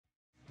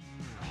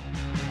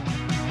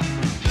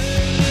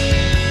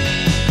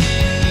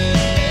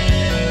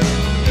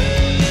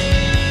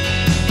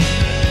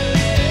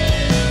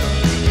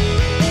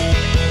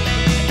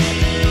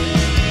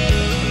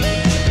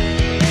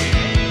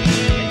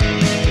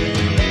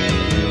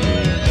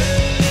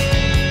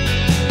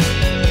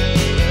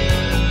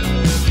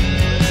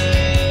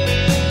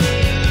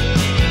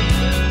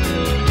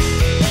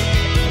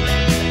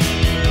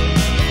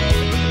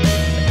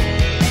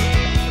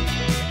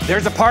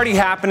There's a party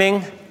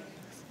happening,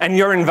 and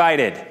you're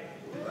invited.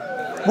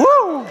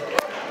 Woo!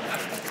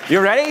 You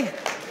ready?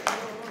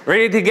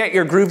 Ready to get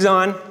your grooves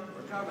on?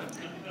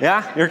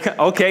 Yeah?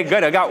 Okay,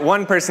 good. I got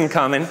one person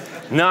coming.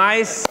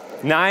 Nice.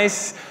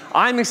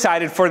 I'm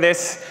excited for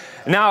this.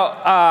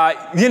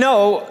 Now, you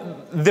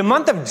know, the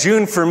month of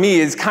June for me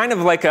is kind of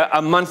like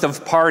a month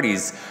of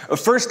parties.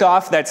 First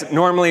off, that's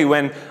normally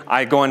when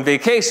I go on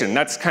vacation.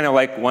 That's kind of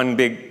like one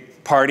big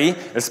party,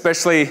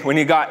 especially when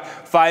you got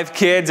 5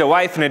 kids, a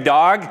wife, and a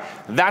dog.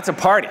 That's a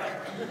party.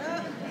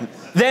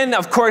 Then,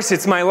 of course,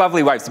 it's my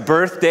lovely wife's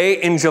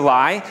birthday in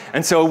July,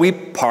 and so we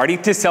party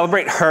to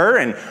celebrate her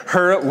and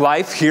her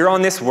life here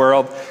on this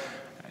world,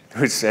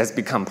 which has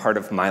become part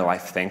of my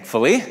life,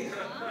 thankfully.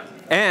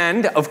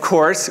 And, of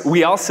course,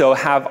 we also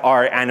have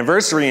our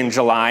anniversary in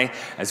July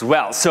as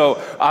well.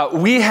 So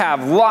we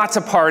have lots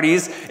of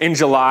parties in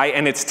July,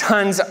 and it's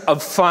tons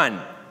of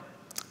fun.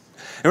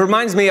 It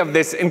reminds me of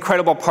this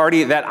incredible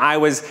party that I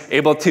was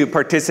able to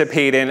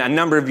participate in a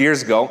number of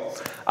years ago.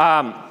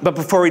 But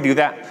before we do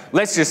that,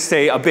 let's just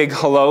say a big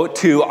hello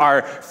to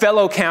our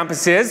fellow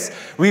campuses.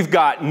 We've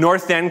got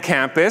North End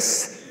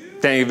Campus.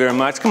 Thank you very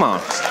much. Come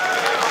on.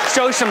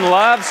 Show some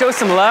love.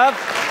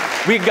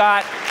 We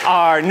got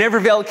our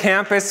Niverville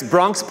campus,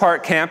 Bronx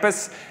Park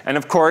campus, and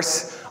of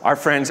course, our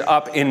friends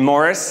up in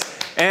Morris.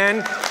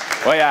 And,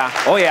 oh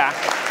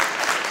yeah.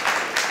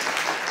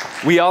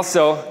 We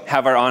also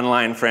have our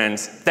online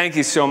friends. Thank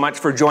you so much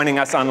for joining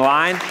us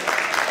online.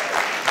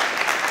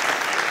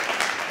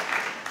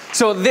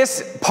 So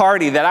this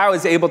party that I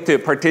was able to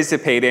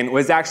participate in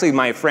was actually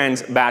my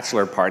friend's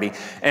bachelor party.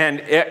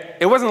 And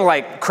it wasn't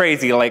like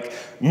crazy, like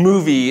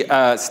movie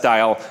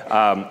style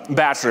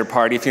bachelor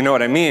party, if you know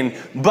what I mean.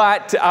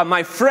 But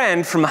my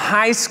friend from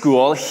high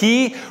school,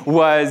 he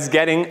was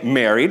getting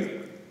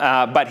married,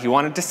 but he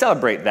wanted to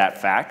celebrate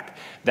that fact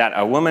that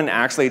a woman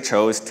actually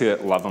chose to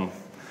love him.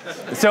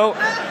 So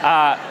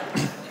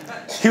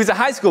he was a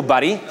high school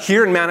buddy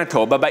here in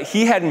Manitoba, but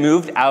he had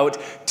moved out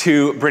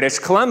to British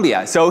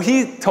Columbia. So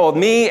he told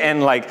me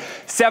and like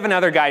 7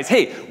 other guys,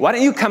 hey, why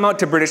don't you come out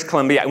to British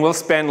Columbia and we'll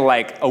spend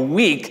like a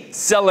week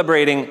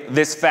celebrating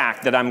this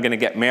fact that I'm gonna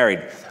get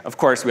married. Of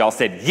course, we all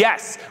said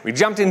yes. We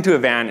jumped into a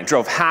van and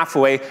drove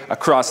halfway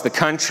across the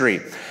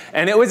country.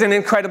 And it was an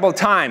incredible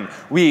time.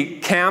 We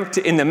camped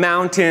in the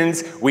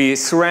mountains, we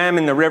swam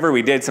in the river,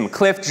 we did some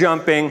cliff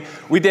jumping,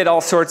 we did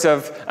all sorts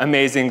of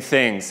amazing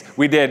things.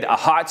 We did a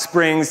hot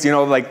springs, you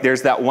know, like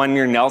there's that one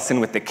near Nelson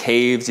with the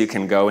caves. You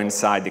can go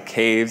inside the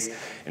caves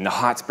in the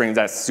hot springs,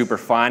 that's super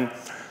fun.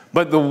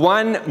 But the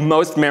one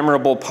most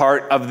memorable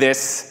part of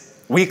this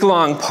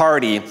week-long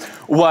party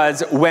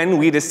was when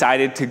we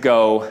decided to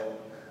go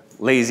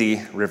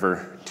lazy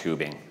river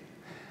tubing.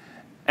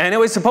 And it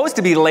was supposed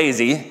to be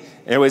lazy,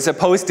 it was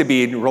supposed to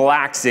be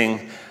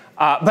relaxing,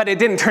 but it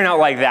didn't turn out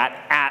like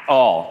that at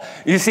all.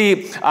 You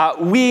see,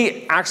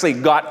 we actually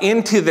got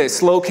into the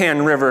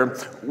Slocan River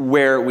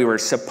where we were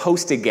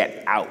supposed to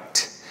get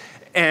out.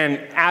 And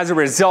as a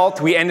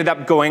result, we ended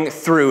up going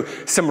through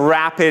some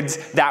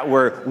rapids that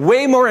were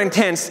way more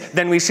intense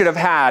than we should have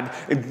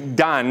had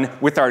done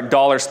with our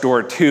dollar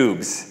store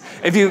tubes.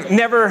 If you've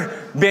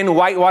never been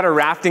whitewater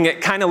rafting,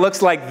 it kind of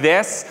looks like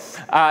this.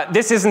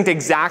 This isn't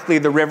exactly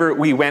the river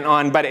we went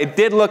on, but it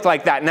did look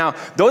like that. Now,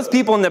 those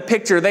people in the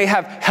picture, they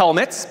have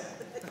helmets,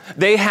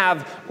 they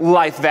have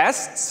life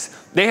vests,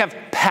 they have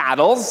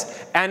paddles,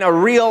 and a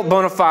real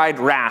bona fide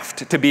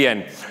raft to be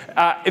in.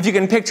 If you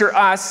can picture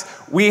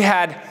us, we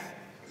had,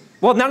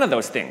 well, none of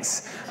those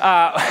things.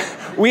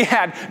 We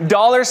had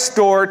dollar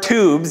store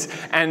tubes,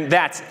 and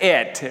that's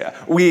it.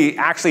 We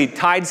actually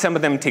tied some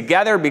of them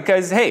together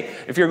because, hey,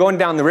 if you're going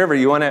down the river,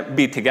 you want to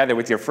be together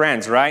with your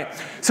friends, right?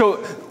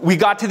 So we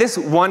got to this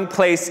one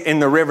place in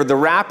the river. The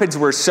rapids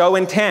were so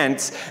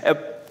intense,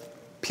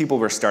 people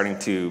were starting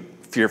to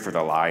fear for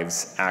their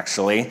lives,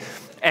 actually.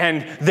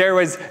 And there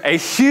was a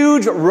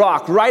huge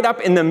rock right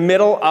up in the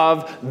middle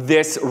of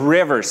this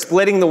river,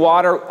 splitting the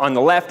water on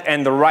the left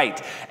and the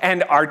right.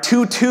 And our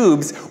 2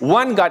 tubes,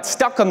 one got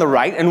stuck on the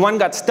right and one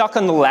got stuck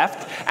on the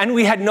left, and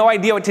we had no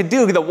idea what to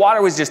do. The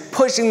water was just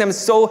pushing them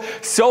so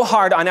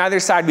hard on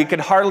either side, we could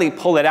hardly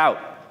pull it out.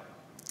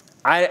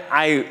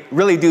 I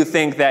really do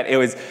think that it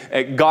was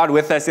God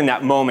with us in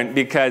that moment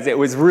because it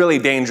was really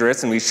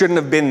dangerous and we shouldn't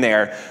have been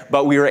there,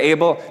 but we were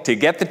able to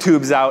get the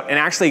tubes out and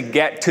actually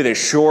get to the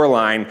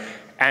shoreline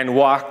and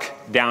walk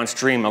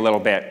downstream a little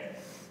bit.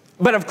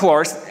 But of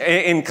course,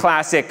 in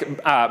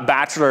classic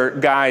bachelor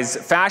guys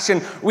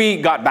fashion,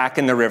 we got back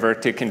in the river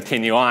to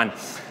continue on.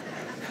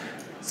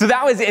 So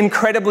that was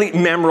incredibly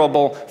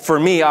memorable for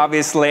me,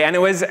 obviously, and it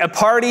was a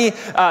party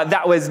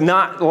that was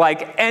not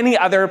like any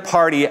other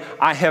party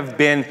I have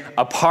been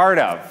a part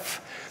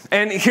of.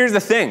 And here's the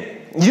thing,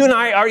 you and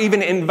I are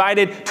even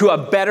invited to a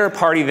better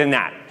party than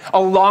that,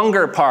 a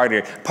longer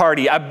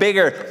party, a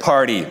bigger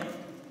party.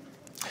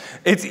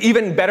 It's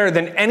even better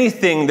than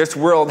anything this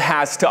world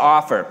has to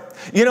offer.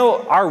 You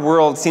know, our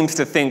world seems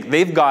to think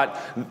they've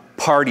got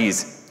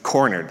parties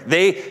cornered.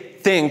 They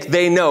think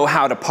they know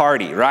how to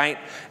party, right?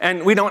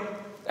 And we don't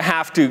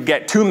have to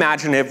get too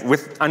imaginative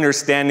with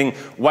understanding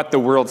what the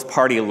world's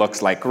party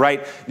looks like,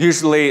 right?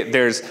 Usually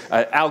there's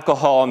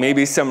alcohol,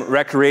 maybe some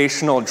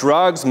recreational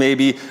drugs,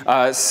 maybe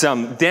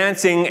some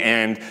dancing,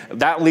 and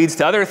that leads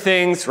to other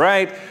things,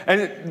 right?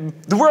 And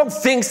the world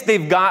thinks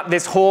they've got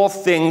this whole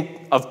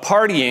thing of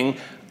partying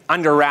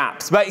under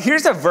wraps. But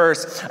here's a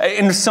verse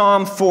in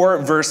Psalm 4,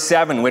 verse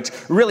 7, which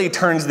really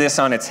turns this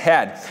on its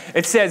head.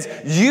 It says,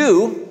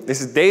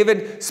 this is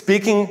David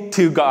speaking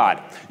to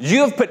God,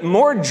 you have put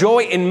more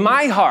joy in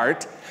my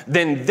heart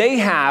than they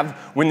have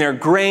when their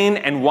grain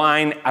and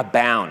wine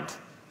abound.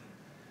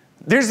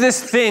 There's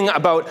this thing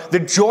about the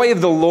joy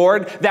of the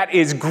Lord that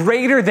is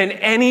greater than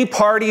any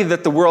party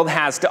that the world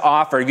has to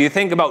offer. If you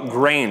think about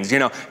grains,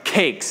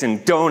 cakes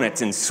and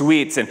donuts and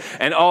sweets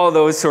and all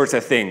those sorts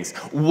of things.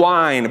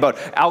 Wine, about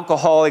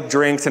alcoholic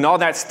drinks and all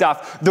that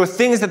stuff. The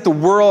things that the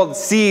world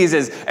sees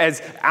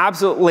as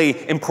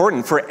absolutely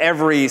important for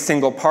every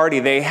single party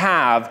they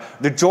have.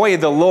 The joy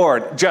of the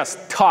Lord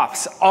just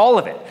tops all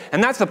of it.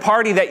 And that's the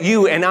party that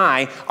you and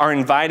I are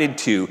invited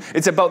to.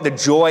 It's about the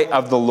joy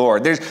of the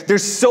Lord.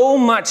 There's so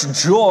much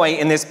joy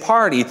in this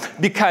party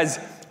because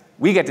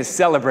we get to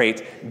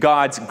celebrate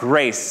God's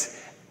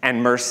grace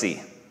and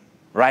mercy,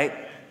 right?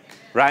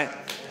 Right?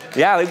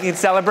 Yeah, we can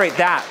celebrate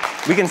that.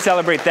 We can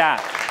celebrate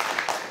that.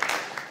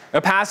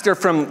 A pastor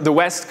from the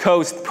West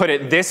Coast put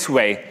it this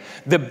way: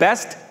 the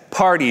best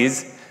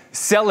parties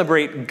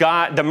celebrate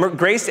God, the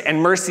grace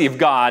and mercy of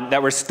God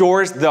that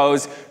restores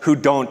those who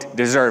don't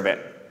deserve it.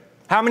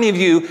 How many of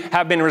you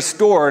have been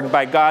restored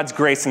by God's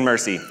grace and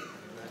mercy?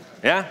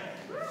 Yeah?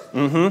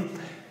 Mm-hmm.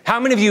 How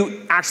many of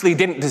you actually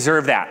didn't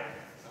deserve that?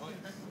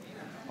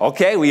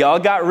 Okay, we all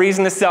got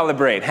reason to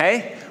celebrate,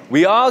 hey?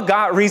 We all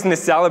got reason to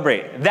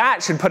celebrate.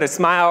 That should put a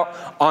smile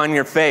on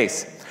your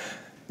face.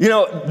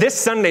 This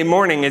Sunday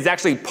morning is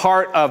actually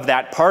part of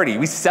that party.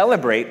 We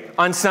celebrate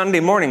on Sunday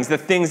mornings the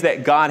things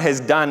that God has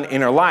done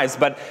in our lives,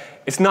 but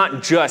it's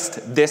not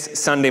just this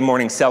Sunday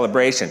morning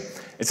celebration.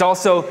 It's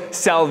also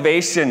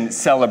salvation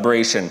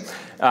celebration.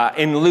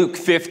 In Luke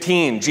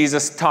 15,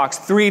 Jesus talks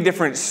 3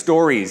 different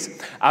stories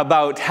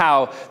about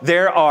how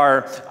there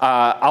are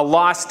a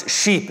lost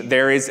sheep,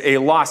 there is a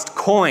lost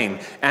coin,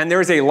 and there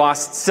is a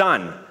lost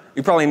son.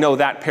 You probably know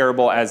that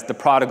parable as the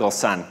prodigal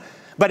son.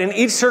 But in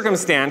each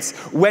circumstance,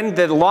 when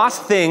the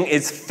lost thing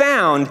is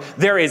found,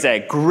 there is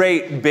a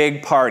great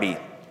big party.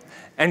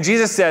 And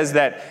Jesus says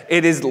that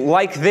it is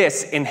like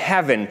this in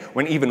heaven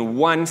when even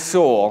one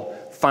soul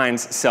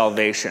finds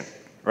salvation,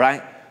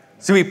 right?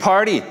 So we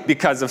party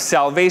because of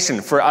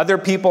salvation for other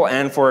people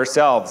and for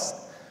ourselves.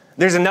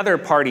 There's another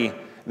party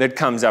that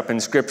comes up in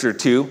Scripture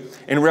too.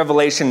 In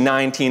Revelation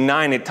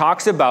 19:9, it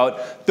talks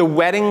about the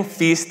wedding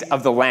feast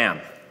of the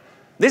Lamb.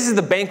 This is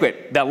the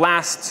banquet that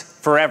lasts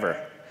forever.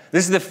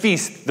 This is the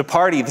feast, the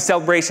party, the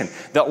celebration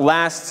that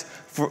lasts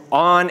for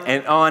on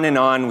and on and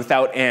on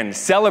without end,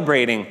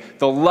 celebrating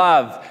the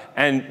love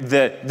and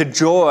the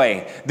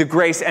joy, the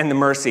grace and the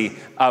mercy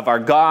of our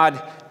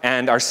God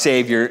and our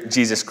Savior,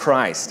 Jesus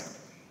Christ.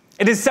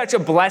 It is such a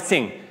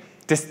blessing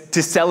to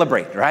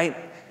celebrate, right?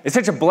 It's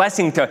such a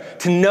blessing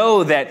to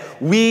know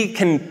that we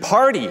can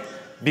party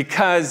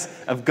because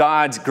of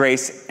God's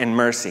grace and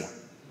mercy,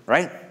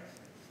 right?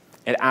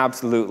 It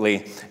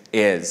absolutely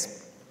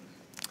is.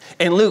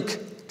 In Luke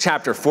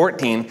chapter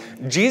 14,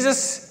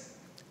 Jesus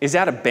is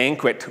at a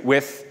banquet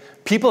with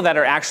people that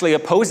are actually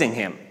opposing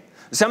him.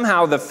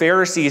 Somehow the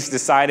Pharisees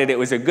decided it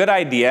was a good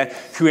idea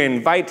to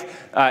invite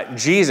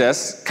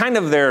Jesus, kind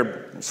of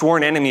their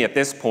sworn enemy at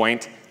this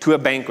point, to a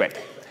banquet.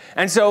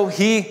 And so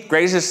he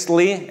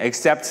graciously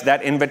accepts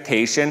that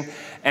invitation,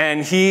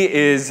 and he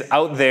is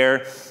out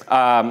there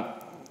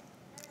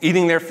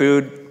eating their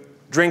food,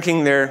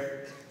 drinking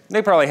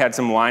they probably had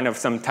some wine of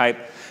some type,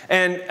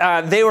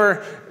 and they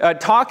were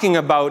talking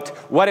about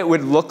what it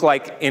would look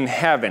like in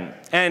heaven.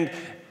 And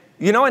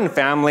in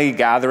family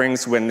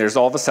gatherings when there's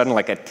all of a sudden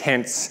like a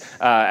tense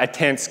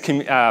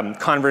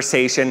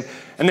conversation,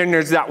 and then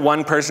there's that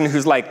one person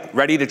who's like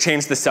ready to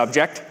change the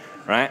subject,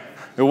 right?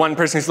 The one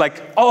person who's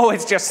like, oh,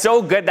 it's just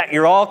so good that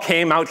you all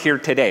came out here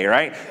today,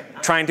 right?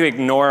 Trying to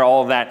ignore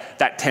all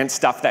that tense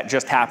stuff that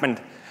just happened.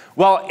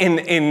 Well,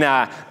 in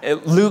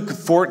Luke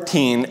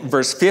 14,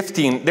 verse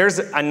 15, there's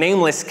a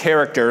nameless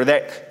character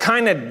that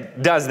kind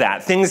of does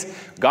that. Things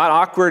got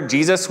awkward.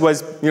 Jesus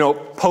was,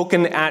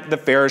 poking at the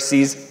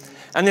Pharisees.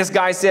 And this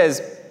guy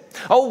says,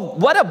 oh,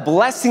 what a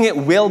blessing it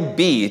will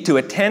be to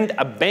attend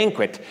a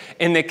banquet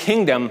in the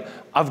kingdom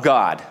of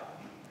God.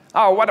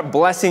 Oh, what a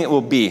blessing it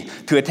will be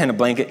to attend a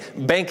banquet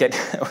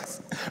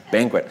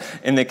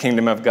in the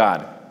kingdom of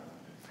God.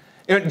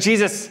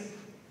 Jesus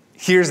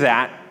hears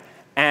that,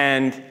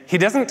 and he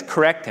doesn't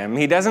correct him.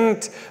 He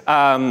doesn't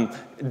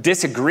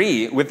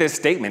disagree with this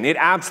statement. It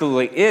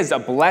absolutely is a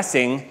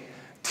blessing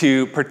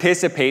to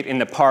participate in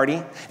the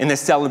party, in the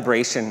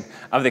celebration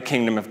of the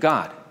kingdom of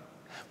God.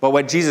 But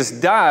what Jesus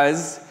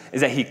does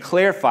is that he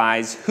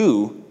clarifies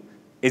who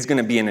is going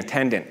to be in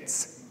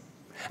attendance.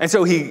 And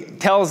so he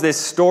tells this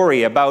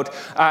story about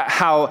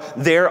how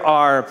there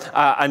are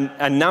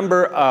a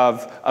number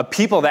of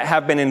people that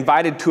have been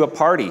invited to a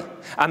party.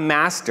 A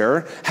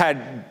master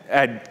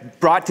had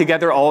brought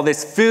together all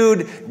this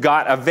food,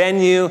 got a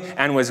venue,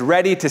 and was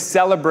ready to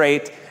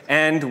celebrate.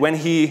 And when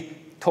he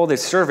told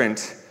his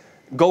servant,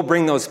 go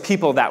bring those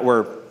people that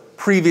were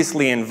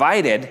previously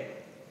invited,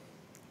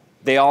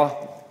 they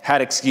all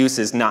had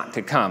excuses not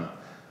to come.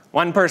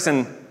 One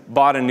person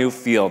bought a new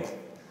field.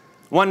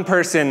 One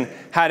person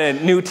had a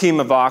new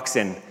team of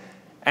oxen,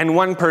 and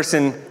one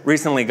person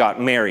recently got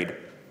married.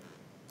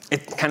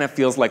 It kind of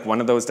feels like one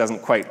of those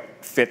doesn't quite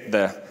fit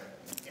the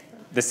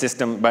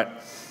system,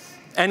 but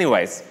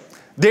anyways,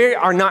 they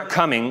are not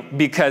coming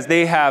because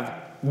they have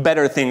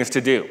better things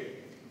to do.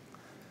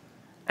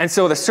 And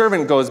so the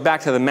servant goes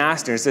back to the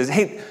master and says,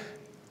 hey,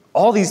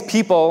 all these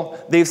people,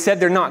 they've said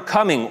they're not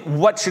coming.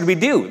 What should we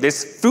do?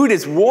 This food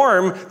is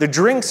warm, the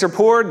drinks are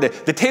poured,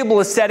 the table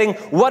is setting.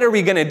 What are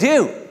we going to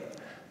do?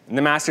 And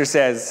the master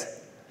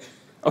says,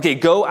 okay,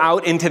 go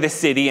out into the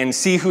city and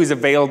see who's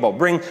available.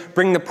 Bring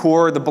the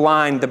poor, the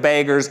blind, the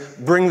beggars,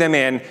 bring them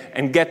in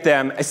and get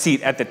them a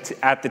seat at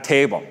the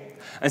table.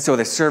 And so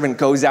the servant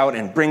goes out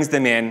and brings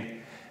them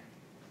in.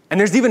 And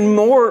there's even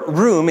more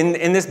room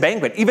in this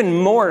banquet, even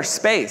more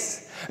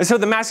space. And so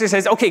the master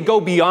says, okay, go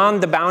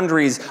beyond the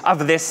boundaries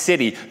of this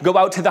city. Go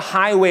out to the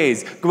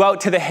highways, go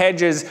out to the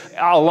hedges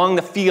along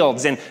the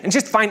fields, and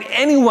just find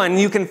anyone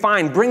you can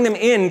find. Bring them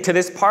in to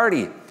this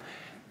party.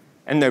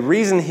 And the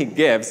reason he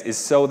gives is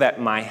so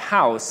that my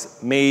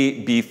house may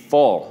be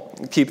full.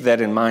 Keep that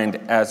in mind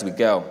as we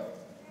go.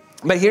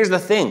 But here's the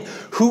thing.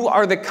 Who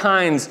are the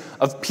kinds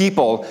of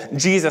people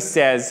Jesus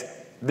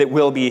says that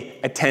will be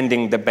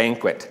attending the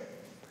banquet?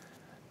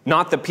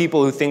 Not the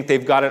people who think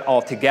they've got it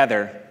all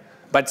together,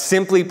 but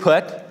simply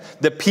put,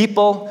 the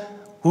people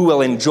who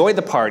will enjoy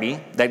the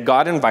party that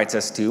God invites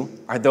us to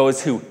are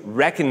those who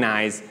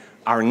recognize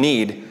our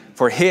need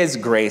for his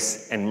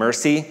grace and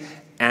mercy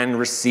and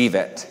receive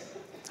it.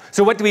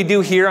 So what do we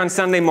do here on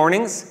Sunday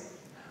mornings?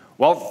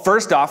 Well,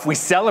 first off, we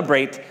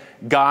celebrate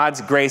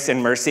God's grace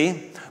and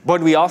mercy, but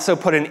we also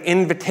put an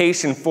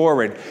invitation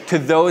forward to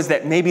those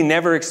that maybe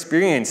never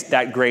experienced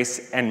that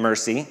grace and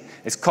mercy.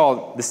 It's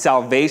called the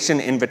salvation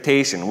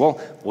invitation.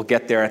 We'll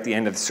get there at the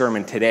end of the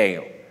sermon today,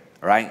 all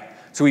right?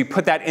 So we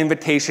put that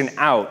invitation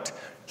out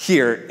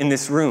here in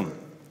this room,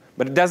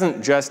 but it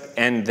doesn't just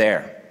end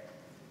there.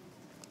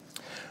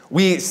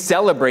 We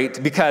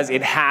celebrate because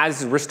it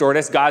has restored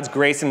us. God's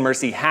grace and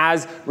mercy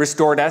has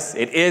restored us.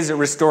 It is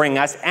restoring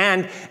us,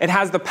 and it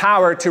has the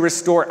power to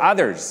restore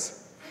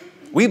others.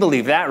 We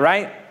believe that,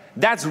 right?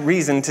 That's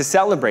reason to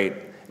celebrate.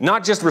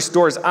 Not just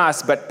restores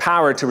us, but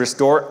power to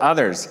restore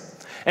others.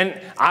 And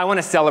I want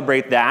to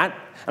celebrate that,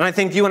 and I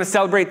think you want to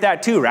celebrate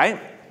that too, right?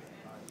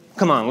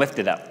 Come on, lift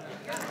it up.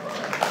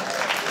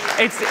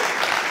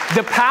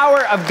 The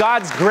power of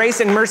God's grace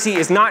and mercy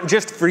is not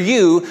just for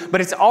you,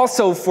 but it's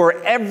also for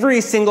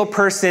every single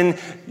person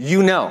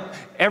you know.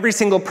 Every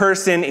single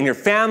person in your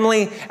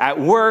family, at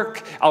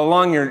work,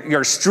 along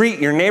your street,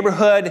 your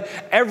neighborhood,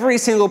 every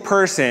single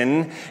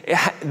person,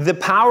 the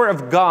power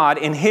of God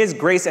in his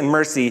grace and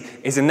mercy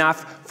is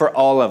enough for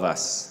all of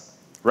us,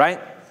 right?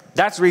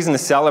 That's reason to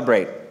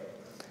celebrate.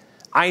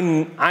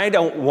 I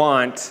don't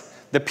want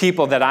the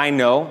people that I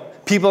know,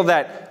 people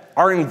that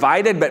are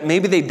invited, but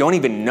maybe they don't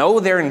even know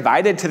they're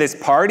invited to this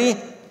party.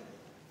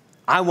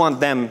 I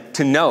want them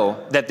to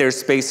know that there's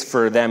space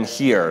for them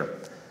here.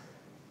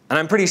 And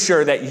I'm pretty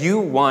sure that you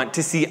want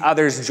to see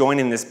others join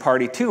in this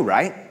party too,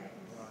 right?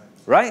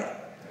 Right?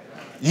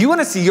 You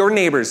want to see your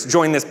neighbors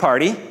join this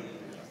party,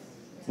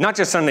 not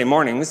just Sunday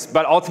mornings,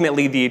 but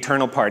ultimately the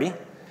eternal party.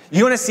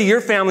 You want to see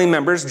your family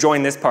members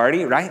join this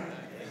party, right?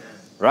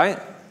 Right?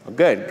 Well,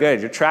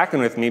 good. You're tracking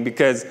with me,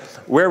 because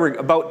where we're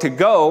about to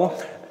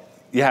go,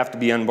 you have to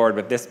be on board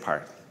with this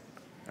part,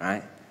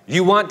 right?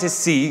 You want to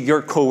see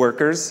your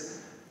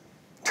coworkers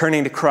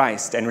turning to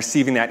Christ and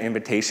receiving that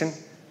invitation,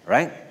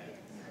 right?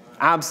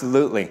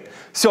 Absolutely.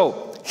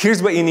 So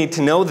here's what you need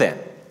to know then.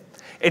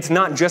 It's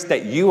not just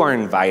that you are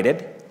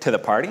invited to the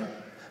party,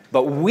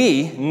 but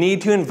we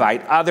need to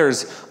invite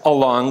others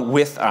along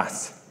with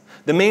us.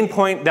 The main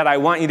point that I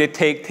want you to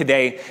take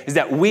today is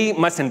that we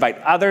must invite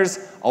others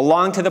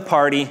along to the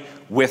party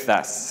with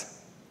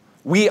us.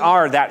 We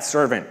are that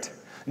servant.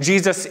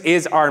 Jesus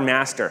is our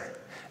master,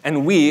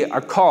 and we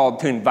are called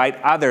to invite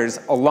others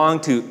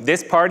along to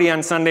this party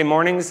on Sunday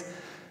mornings,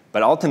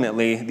 but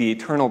ultimately the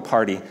eternal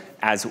party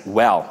as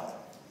well.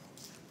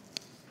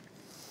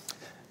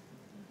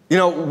 You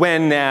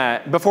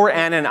know, before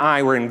Anna and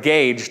I were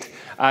engaged,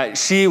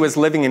 she was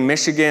living in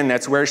Michigan.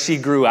 That's where she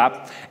grew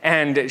up,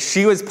 and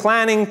she was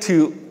planning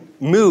to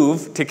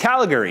move to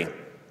Calgary.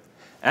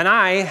 And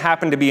I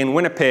happened to be in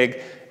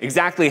Winnipeg,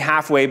 exactly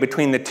halfway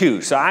between the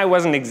two. So I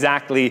wasn't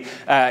exactly,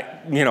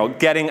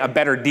 getting a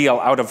better deal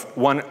out of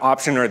one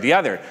option or the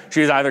other. She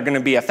was either going to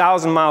be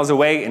 1,000 miles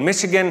away in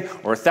Michigan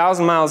or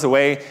 1,000 miles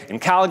away in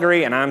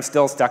Calgary, and I'm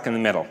still stuck in the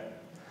middle.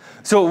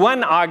 So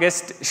one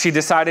August, she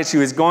decided she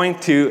was going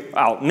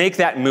to make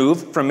that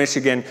move from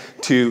Michigan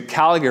to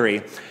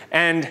Calgary.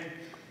 And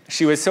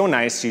she was so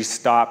nice, she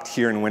stopped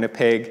here in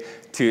Winnipeg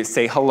to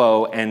say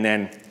hello and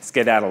then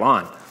skedaddle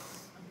on.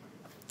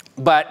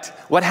 But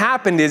what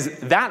happened is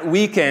that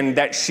weekend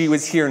that she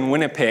was here in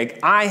Winnipeg,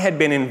 I had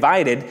been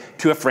invited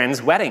to a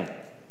friend's wedding.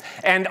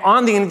 And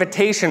on the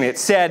invitation, it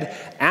said,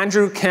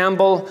 Andrew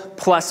Campbell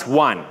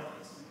 +1.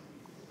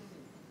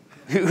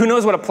 Who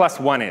knows what a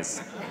 +1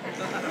 is?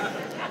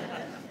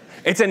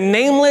 It's a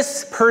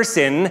nameless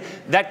person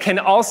that can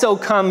also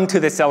come to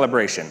the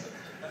celebration,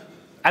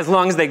 as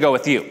long as they go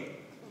with you,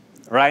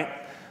 right?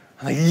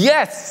 I'm like,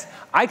 yes,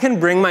 I can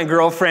bring my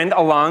girlfriend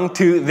along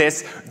to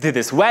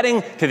this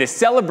wedding, to this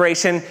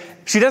celebration.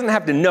 She doesn't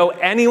have to know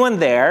anyone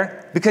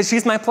there because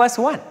she's my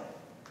 +1,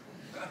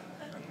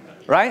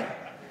 right?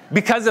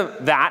 Because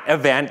of that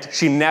event,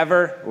 she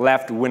never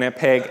left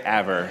Winnipeg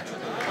ever.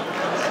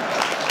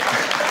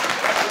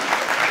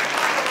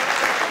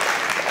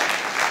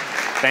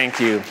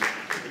 Thank you.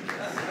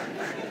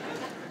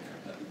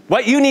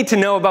 What you need to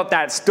know about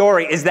that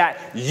story is that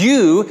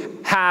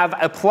you have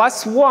a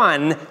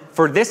 +1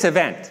 for this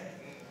event.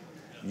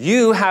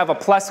 You have a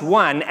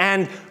 +1,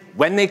 and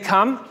when they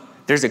come,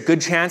 there's a good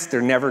chance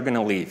they're never going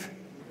to leave.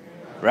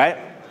 Right?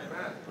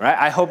 Right?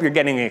 I hope you're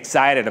getting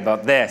excited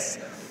about this.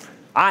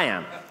 I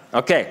am.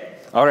 Okay.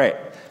 All right.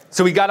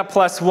 So we got a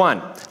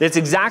 +1. That's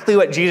exactly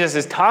what Jesus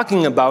is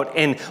talking about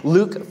in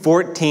Luke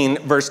 14,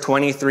 verse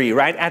 23,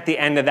 right at the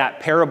end of that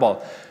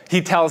parable.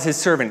 He tells his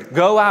servant,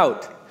 go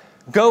out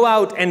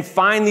and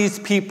find these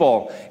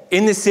people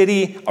in the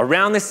city,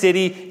 around the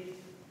city,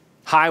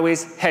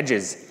 highways,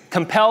 hedges.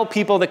 Compel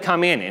people to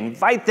come in,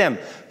 invite them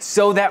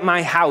so that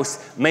my house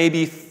may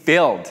be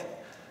filled.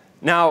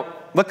 Now,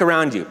 look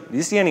around you. Do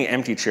you see any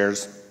empty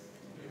chairs?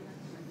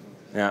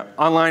 Yeah,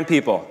 online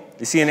people. Do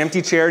you see an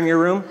empty chair in your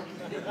room?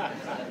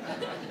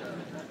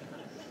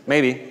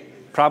 Maybe,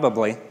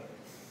 probably.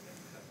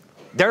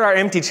 There are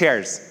empty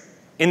chairs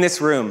in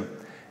this room,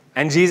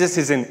 and Jesus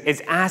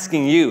is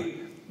asking you,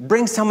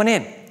 bring someone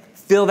in,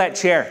 fill that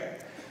chair.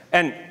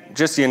 And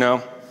just so you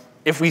know,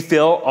 if we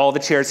fill all the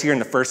chairs here in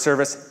the first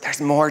service, there's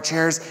more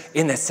chairs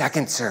in the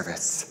second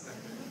service.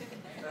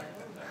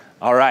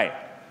 All right,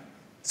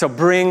 so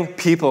bring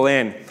people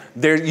in.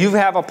 You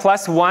have a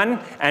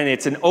 +1, and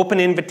it's an open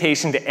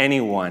invitation to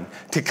anyone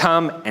to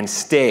come and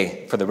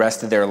stay for the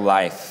rest of their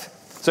life.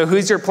 So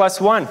who's your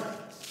 +1?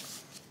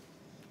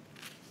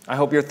 I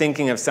hope you're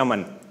thinking of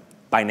someone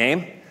by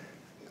name.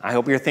 I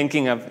hope you're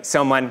thinking of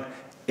someone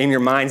in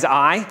your mind's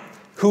eye.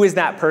 Who is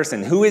that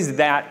person? Who is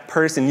that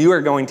person you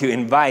are going to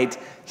invite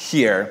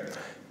here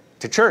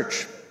to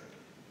church?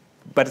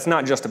 But it's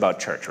not just about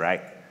church,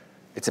 right?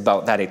 It's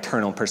about that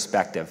eternal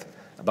perspective,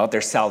 about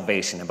their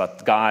salvation,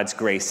 about God's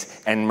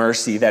grace and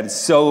mercy that is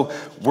so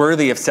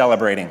worthy of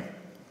celebrating.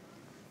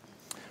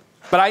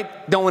 But I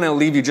don't want to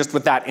leave you just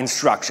with that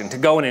instruction to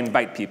go and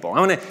invite people. I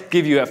want to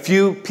give you a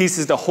few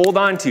pieces to hold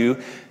on to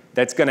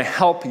that's going to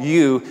help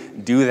you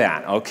do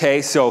that,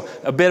 okay? So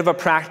a bit of a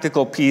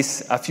practical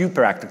piece, a few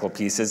practical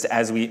pieces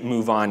as we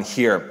move on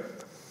here.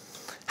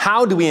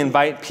 How do we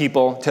invite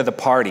people to the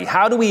party?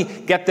 How do we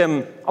get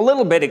them a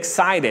little bit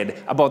excited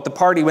about the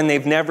party when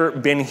they've never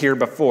been here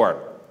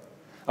before?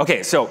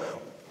 Okay, so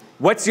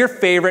what's your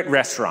favorite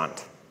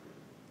restaurant?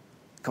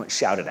 Come on,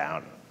 shout it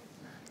out.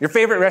 Your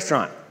favorite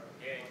restaurant?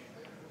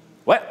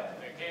 What?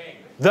 The Keg.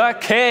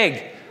 The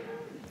Keg.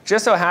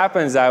 Just so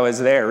happens I was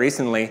there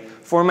recently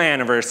for my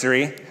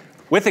anniversary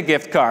with a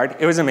gift card.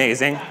 It was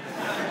amazing.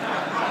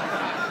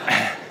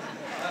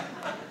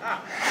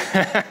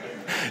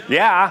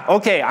 Yeah,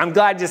 okay, I'm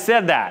glad you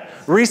said that.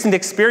 Recent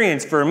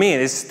experience for me.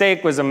 This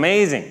steak was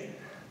amazing.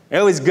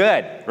 It was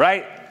good,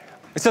 right?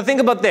 So think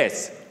about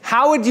this.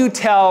 How would you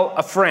tell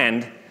a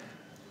friend,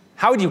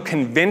 how would you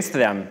convince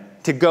them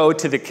to go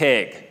to the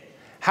Keg?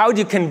 How would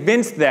you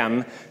convince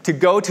them to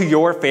go to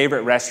your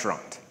favorite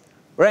restaurant,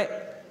 right?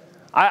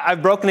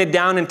 I've broken it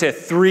down into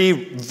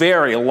 3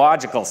 very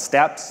logical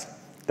steps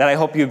that I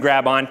hope you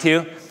grab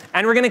onto.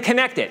 And we're going to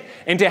connect it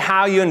into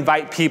how you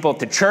invite people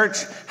to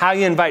church, how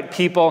you invite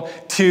people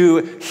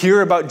to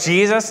hear about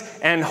Jesus,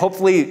 and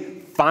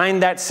hopefully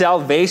find that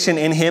salvation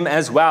in him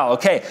as well.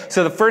 Okay,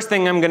 so the first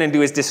thing I'm going to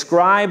do is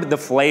describe the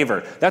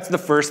flavor. That's the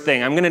first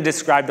thing. I'm going to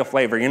describe the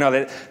flavor. You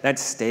know, that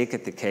steak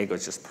at the Keg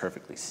was just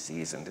perfectly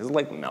seasoned. It was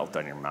like melt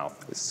on your mouth.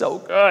 It was so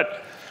good.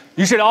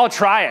 You should all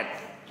try it,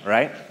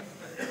 right?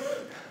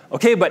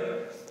 Okay, but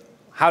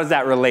how does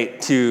that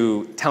relate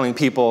to telling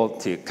people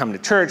to come to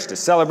church, to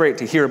celebrate,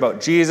 to hear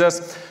about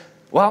Jesus?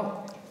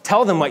 Well,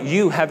 tell them what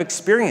you have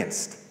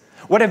experienced.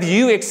 What have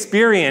you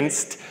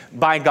experienced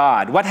by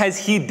God? What has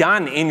he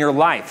done in your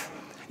life?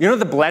 You know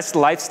the blessed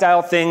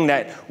lifestyle thing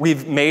that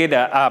we've made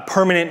a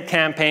permanent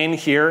campaign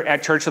here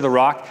at Church of the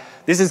Rock?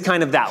 This is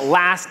kind of that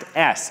last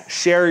S,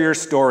 share your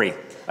story.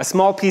 A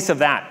small piece of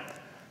that.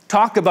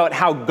 Talk about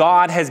how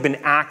God has been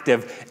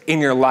active in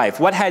your life.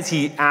 What has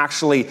he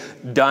actually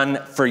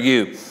done for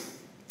you?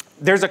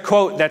 There's a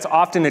quote that's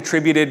often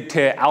attributed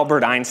to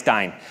Albert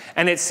Einstein,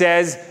 and it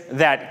says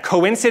that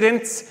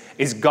coincidence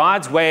is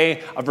God's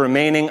way of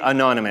remaining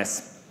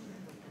anonymous.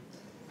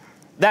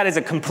 That is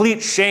a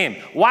complete shame.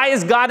 Why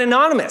is God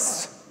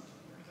anonymous?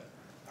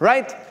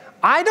 right?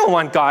 I don't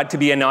want God to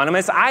be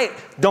anonymous. I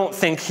don't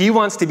think he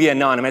wants to be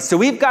anonymous. So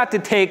we've got to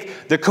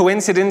take the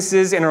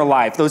coincidences in our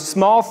life, those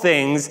small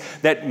things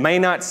that may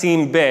not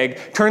seem big,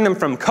 turn them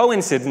from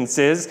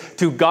coincidences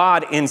to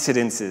God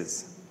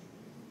incidences.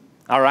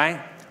 All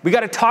right? We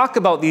got to talk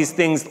about these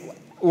things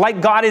like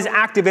God is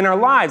active in our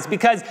lives,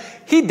 because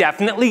he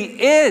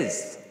definitely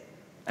is.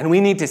 And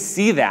we need to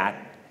see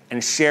that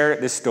and share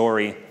the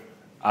story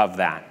of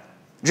that.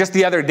 Just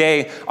the other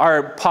day,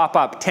 our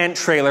pop-up tent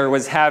trailer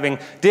was having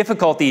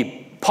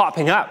difficulty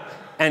popping up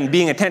and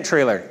being a tent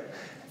trailer.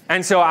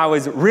 And so I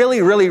was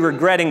really, really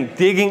regretting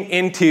digging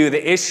into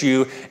the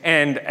issue,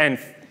 and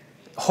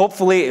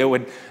hopefully it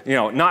would,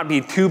 not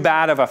be too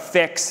bad of a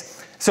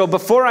fix. So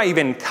before I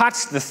even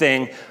touched the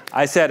thing,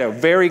 I said a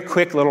very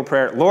quick little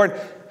prayer. Lord,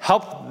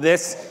 help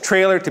this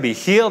trailer to be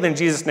healed in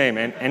Jesus' name.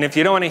 And if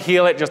you don't want to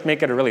heal it, just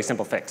make it a really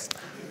simple fix.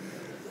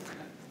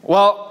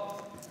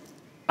 Well,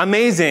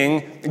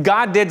 amazing,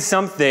 God did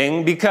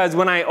something, because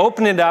when I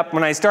opened it up,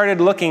 when I started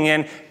looking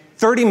in,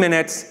 30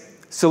 minutes,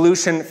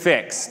 solution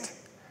fixed.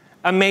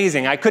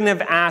 Amazing. I couldn't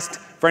have asked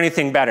for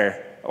anything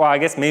better. Well, I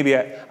guess maybe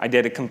I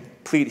did a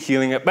complete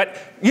healing, but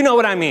you know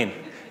what I mean.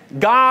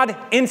 God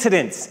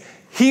incidents.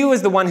 He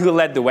was the one who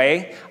led the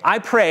way. I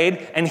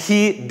prayed, and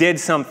he did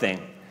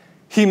something.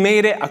 He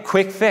made it a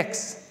quick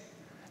fix.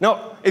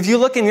 Now, if you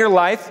look in your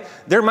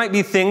life, there might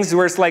be things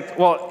where it's like,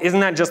 well, isn't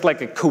that just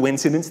like a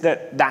coincidence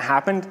that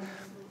happened?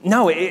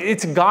 No,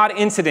 it's God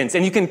incidents.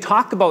 And you can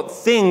talk about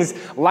things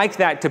like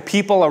that to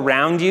people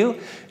around you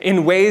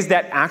in ways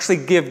that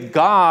actually give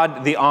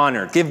God the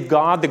honor, give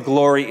God the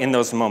glory in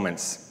those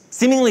moments.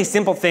 Seemingly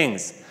simple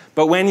things.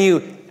 But when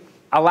you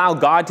allow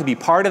God to be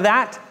part of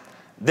that,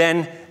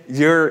 then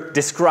you're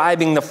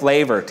describing the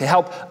flavor to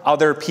help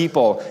other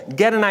people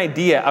get an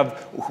idea of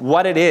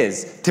what it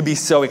is to be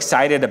so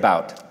excited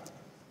about.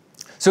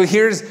 So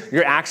here's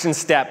your action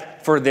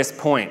step for this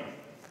point.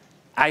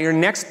 At your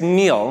next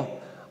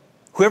meal,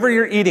 whoever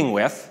you're eating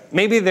with,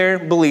 maybe they're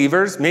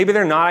believers, maybe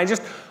they're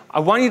not, I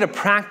want you to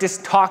practice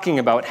talking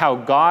about how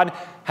God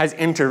has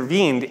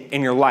intervened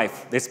in your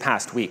life this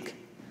past week.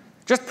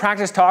 Just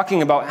practice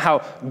talking about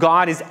how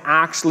God is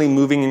actually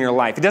moving in your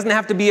life. It doesn't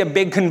have to be a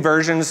big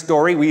conversion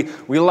story.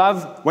 We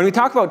love, when we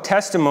talk about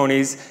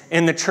testimonies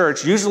in the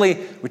church,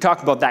 usually we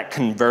talk about that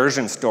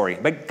conversion story.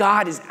 But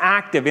God is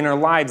active in our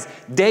lives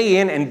day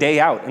in and day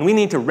out. And we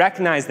need to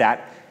recognize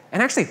that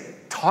and actually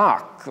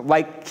talk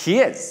like he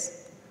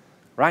is,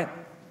 right?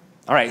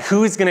 All right,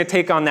 who's going to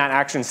take on that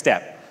action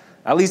step?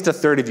 At least a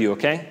third of you,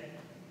 okay?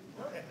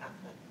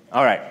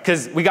 All right,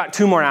 because we got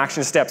 2 more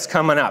action steps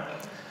coming up.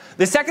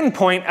 The second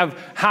point of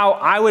how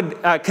I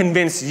would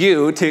convince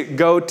you to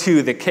go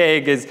to the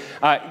keg is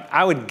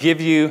I would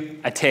give you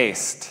a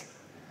taste.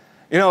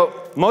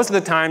 Most of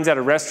the times at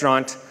a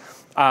restaurant,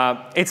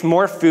 it's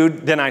more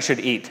food than I should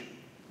eat.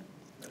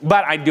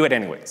 But I do it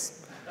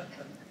anyways.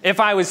 If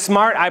I was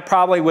smart, I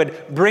probably would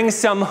bring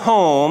some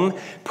home,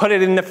 put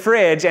it in the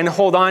fridge, and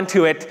hold on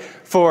to it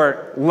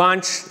for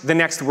lunch the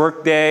next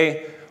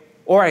workday,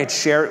 or I'd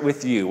share it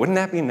with you. Wouldn't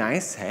that be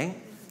nice, hey?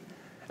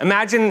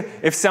 Imagine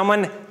if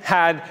someone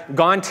had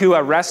gone to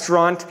a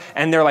restaurant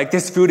and they're like,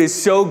 this food is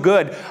so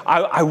good,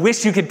 I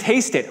wish you could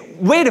taste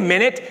it. Wait a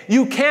minute,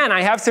 you can.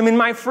 I have some in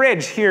my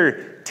fridge.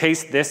 Here,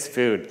 taste this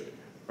food,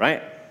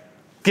 right?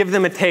 Give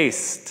them a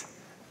taste.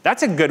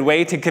 That's a good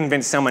way to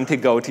convince someone to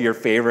go to your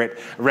favorite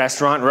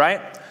restaurant,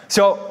 right?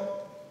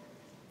 So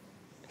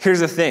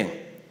here's the thing.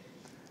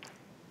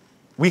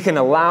 We can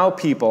allow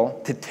people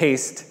to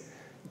taste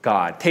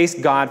God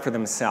for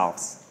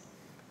themselves.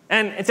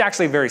 And it's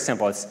actually very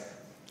simple. It's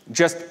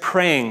just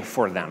praying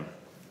for them.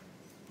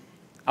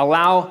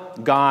 Allow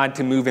God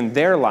to move in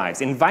their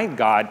lives. Invite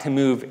God to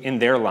move in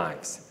their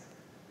lives.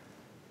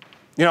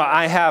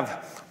 I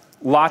have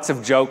lots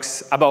of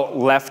jokes about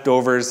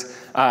leftovers,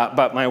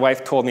 but my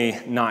wife told me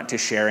not to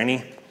share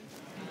any.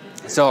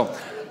 So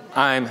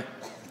I'm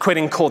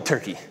quitting cold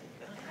turkey.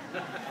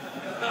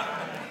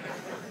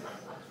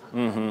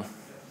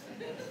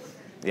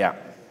 Yeah.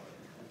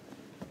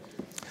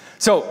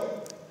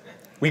 So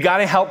we got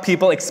to help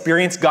people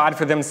experience God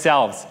for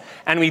themselves.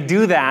 And we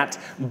do that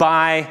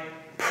by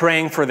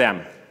praying for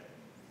them.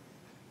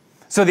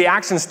 So the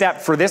action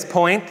step for this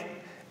point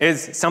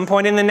is some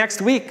point in the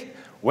next week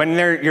when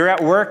you're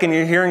at work and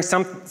you're hearing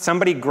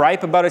somebody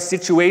gripe about a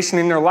situation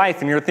in their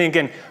life and you're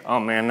thinking, oh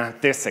man,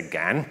 not this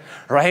again,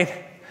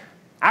 right?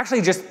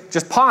 Actually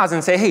just pause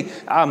and say, hey,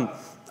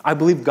 I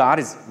believe God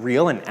is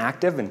real and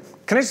active, and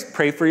can I just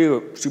pray for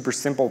you a super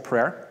simple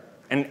prayer?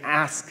 And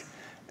ask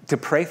to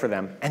pray for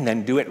them, and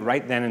then do it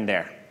right then and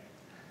there.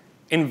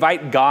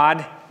 Invite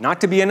God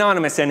not to be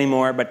anonymous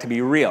anymore, but to be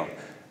real.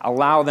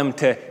 Allow them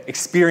to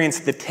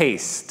experience the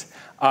taste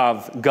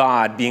of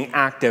God being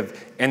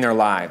active in their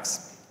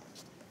lives.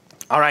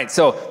 All right,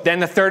 so then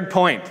the third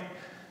point.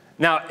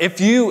 Now,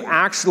 if you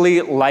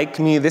actually like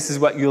me, this is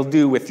what you'll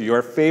do with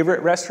your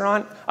favorite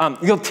restaurant.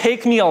 You'll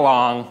take me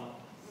along.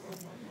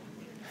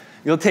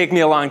 You'll take me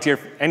along to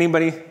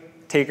anybody?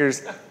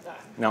 Takers?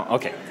 No?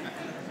 Okay.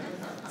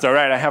 It's all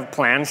right, I have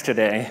plans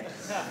today.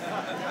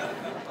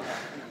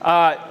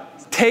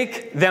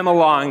 take them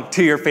along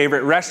to your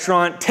favorite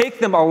restaurant. Take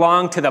them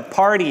along to the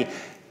party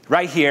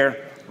right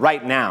here,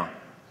 right now.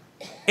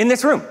 In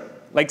this room,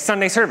 like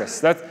Sunday service.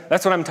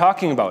 That's what I'm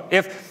talking about.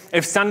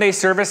 If Sunday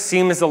service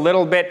seems a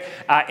little bit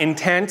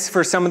intense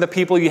for some of the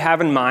people you have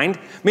in mind,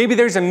 maybe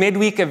there's a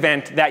midweek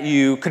event that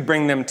you could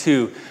bring them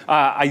to.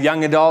 A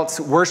young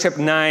adults worship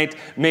night,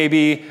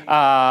 maybe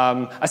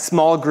a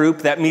small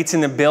group that meets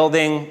in the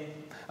building,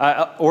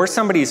 or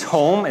somebody's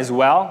home as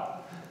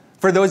well.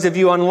 For those of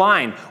you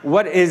online,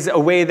 what is a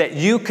way that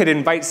you could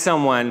invite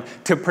someone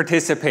to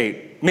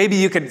participate? Maybe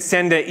you could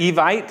send an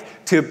evite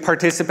to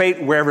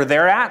participate wherever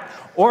they're at,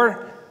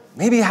 or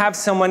maybe have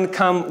someone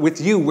come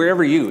with you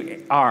wherever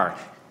you are,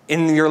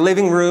 in your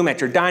living room, at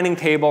your dining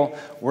table,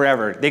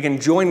 wherever. They can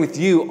join with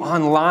you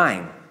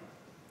online.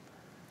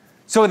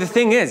 So the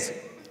thing is,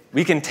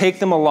 we can take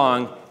them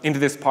along into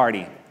this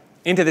party,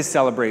 into this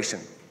celebration.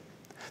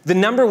 The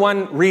number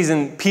one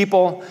reason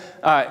people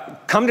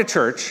come to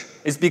church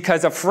is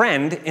because a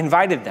friend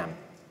invited them.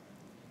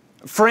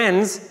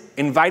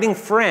 Inviting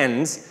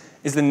friends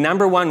is the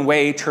number one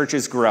way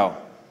churches grow.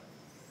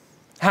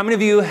 How many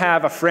of you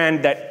have a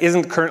friend that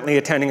isn't currently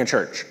attending a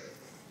church?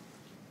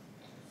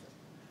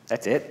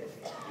 That's it?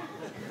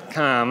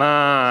 Come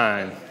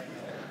on.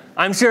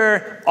 I'm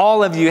sure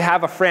all of you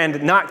have a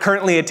friend not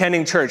currently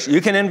attending church.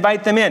 You can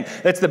invite them in.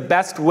 That's the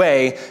best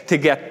way to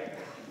get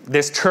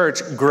this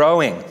church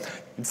growing.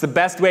 It's the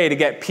best way to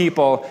get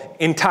people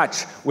in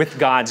touch with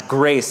God's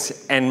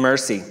grace and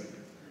mercy.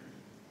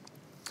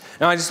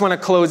 Now, I just want to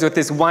close with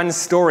this one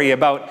story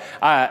about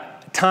a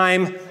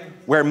time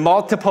where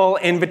multiple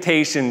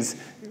invitations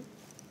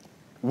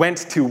went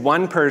to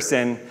one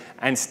person,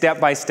 and step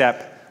by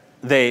step,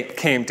 they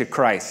came to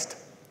Christ.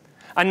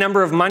 A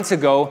number of months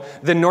ago,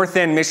 the North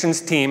End missions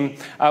team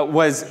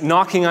was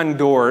knocking on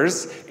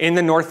doors in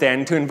the North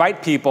End to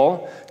invite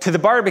people to the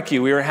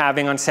barbecue we were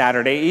having on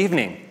Saturday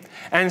evening.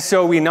 And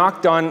so we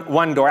knocked on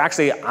one door.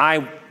 Actually,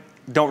 I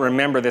don't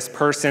remember this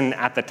person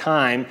at the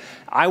time.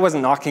 I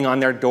wasn't knocking on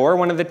their door.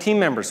 One of the team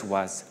members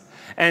was.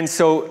 And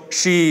so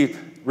she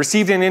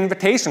received an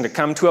invitation to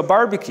come to a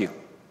barbecue.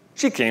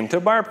 She came to a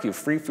barbecue.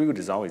 Free food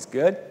is always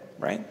good,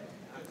 right?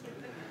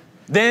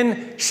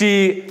 Then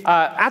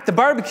at the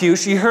barbecue,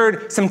 she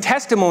heard some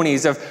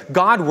testimonies of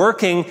God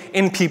working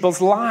in people's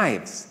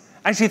lives.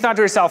 And she thought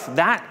to herself,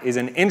 that is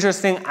an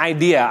interesting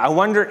idea. I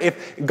wonder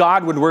if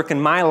God would work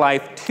in my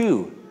life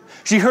too.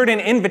 She heard an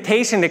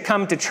invitation to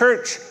come to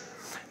church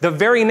the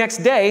very next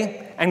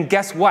day, and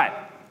guess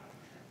what?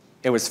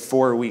 It was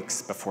 4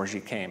 weeks before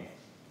she came.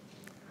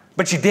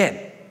 But she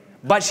did.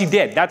 That's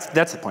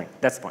the point.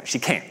 That's the point. She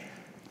came.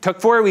 Took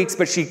 4 weeks,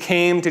 but she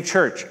came to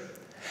church.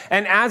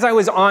 And as I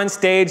was on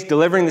stage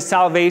delivering the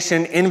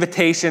salvation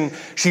invitation,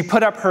 she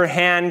put up her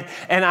hand,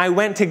 and I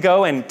went to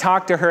go and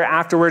talk to her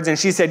afterwards, and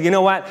she said, you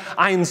know what?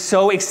 I am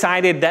so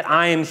excited that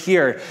I am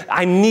here.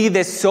 I need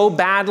this so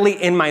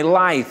badly in my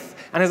life.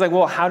 And I was like,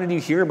 well, how did you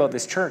hear about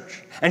this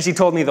church? And she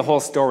told me the whole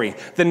story.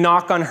 The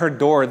knock on her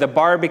door, the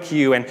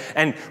barbecue,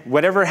 and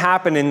whatever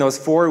happened in those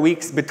 4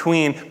 weeks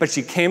between, but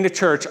she came to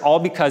church all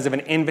because of an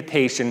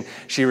invitation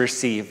she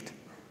received.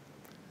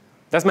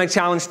 That's my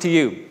challenge to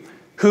you.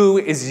 Who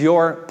is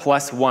your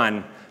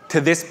 +1 to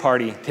this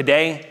party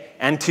today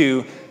and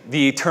to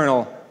the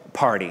eternal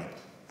party?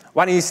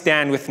 Why don't you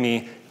stand with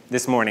me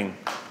this morning?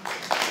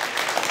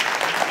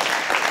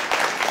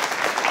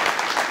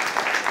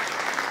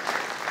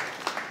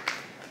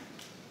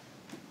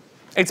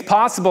 It's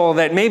possible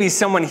that maybe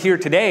someone here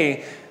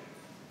today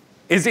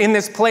is in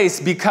this place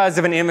because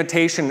of an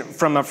invitation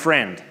from a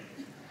friend.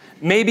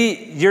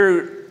 Maybe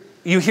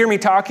you hear me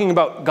talking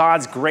about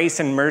God's grace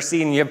and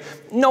mercy, and you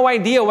have no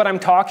idea what I'm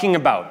talking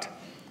about.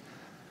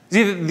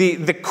 See,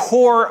 the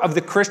core of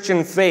the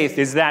Christian faith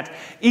is that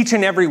each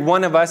and every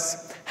one of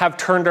us have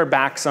turned our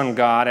backs on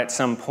God at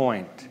some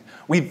point.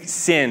 We've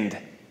sinned.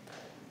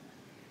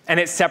 And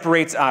it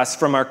separates us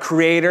from our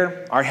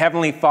Creator, our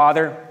Heavenly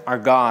Father, our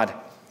God.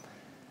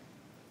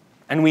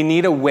 And we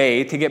need a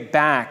way to get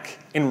back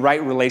in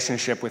right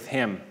relationship with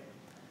Him.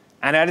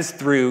 And that is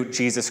through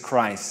Jesus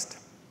Christ.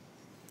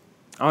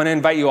 I want to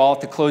invite you all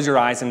to close your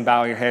eyes and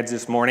bow your heads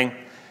this morning.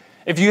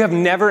 If you have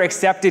never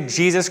accepted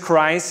Jesus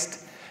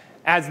Christ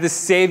as the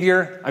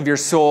Savior of your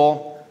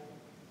soul,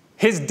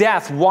 His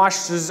death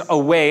washes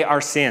away our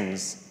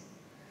sins.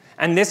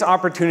 And this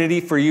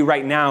opportunity for you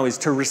right now is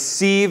to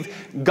receive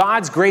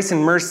God's grace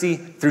and mercy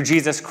through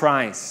Jesus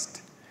Christ.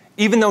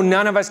 Even though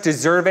none of us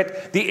deserve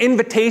it, the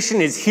invitation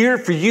is here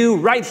for you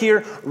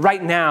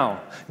right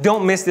now.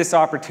 Don't miss this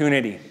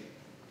opportunity.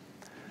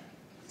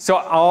 So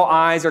all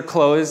eyes are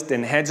closed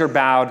and heads are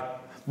bowed.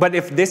 But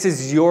if this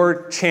is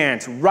your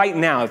chance right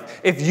now,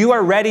 if you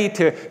are ready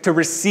to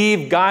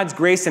receive God's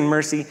grace and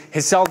mercy,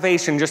 His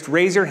salvation, just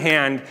raise your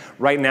hand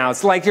right now.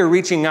 It's like you're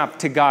reaching up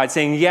to God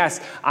saying, yes,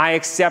 I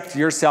accept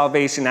your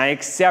salvation. I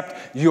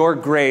accept your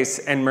grace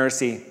and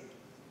mercy.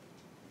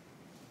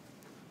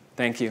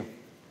 Thank you.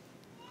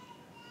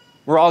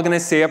 We're all going to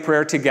say a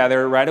prayer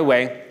together right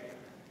away.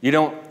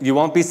 You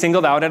won't be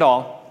singled out at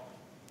all.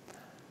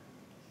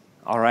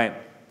 All right.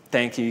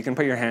 Thank you. You can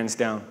put your hands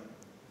down.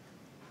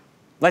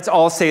 Let's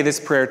all say this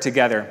prayer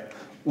together.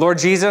 Lord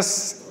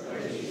Jesus,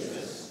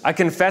 I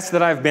confess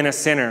that I've been a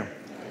sinner.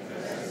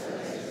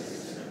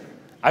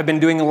 I've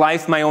been doing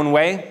life my own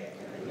way,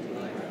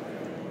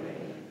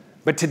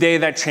 but today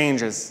that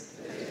changes.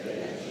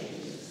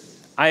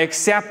 I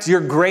accept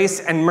your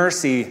grace and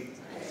mercy.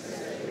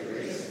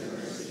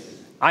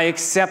 I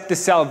accept the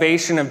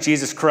salvation of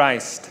Jesus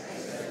Christ.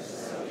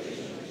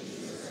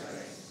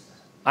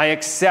 I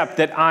accept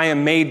that I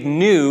am made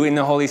new in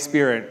the Holy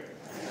Spirit.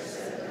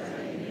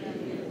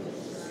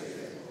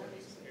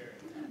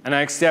 And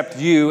I accept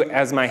you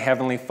as my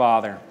Heavenly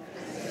Father.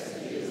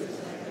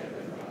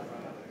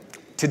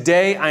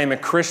 Today I am a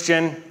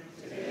Christian,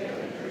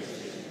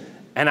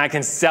 and I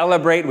can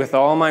celebrate with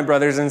all my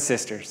brothers and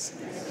sisters.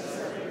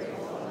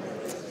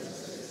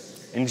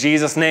 In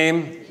Jesus'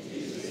 name,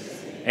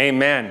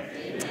 amen.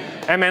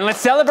 Amen.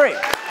 Let's celebrate.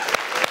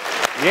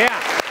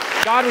 Yeah.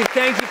 God, we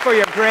thank you for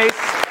your grace.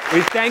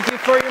 We thank you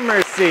for your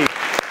mercy.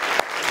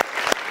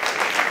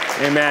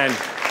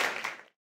 Amen.